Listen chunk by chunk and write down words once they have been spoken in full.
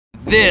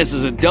This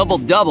is a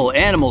double-double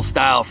animal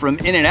style from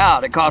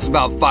In-N-Out. It costs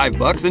about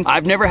 $5, and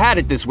I've never had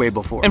it this way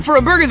before. And for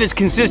a burger that's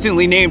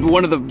consistently named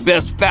one of the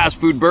best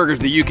fast food burgers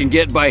that you can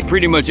get by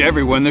pretty much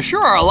everyone, there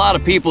sure are a lot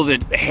of people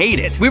that hate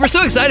it. We were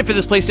so excited for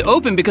this place to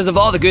open because of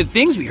all the good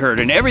things we heard,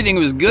 and everything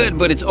was good,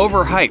 but it's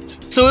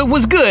overhyped. So it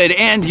was good,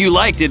 and you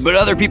liked it, but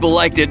other people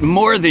liked it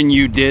more than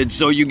you did,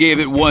 so you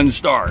gave it 1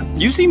 star.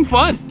 You seem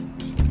fun.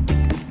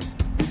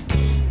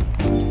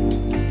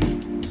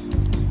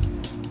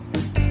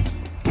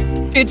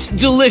 It's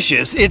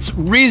delicious, it's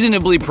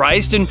reasonably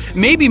priced, and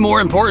maybe more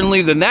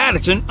importantly than that,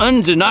 it's an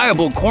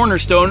undeniable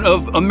cornerstone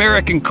of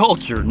American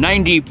culture,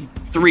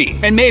 93.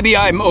 And maybe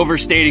I'm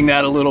overstating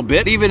that a little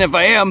bit. Even if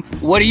I am,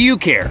 what do you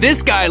care?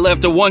 This guy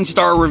left a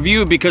 1-star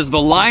review because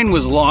the line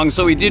was long,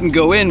 so he didn't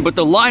go in, but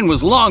the line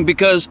was long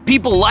because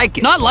people like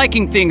it. Not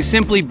liking things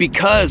simply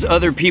because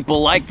other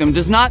people like them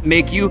does not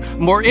make you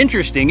more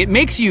interesting. It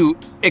makes you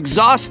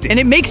exhausted, and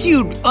it makes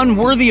you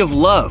unworthy of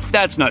love.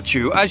 That's not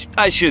true.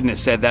 I shouldn't have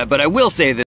said that, but I will say that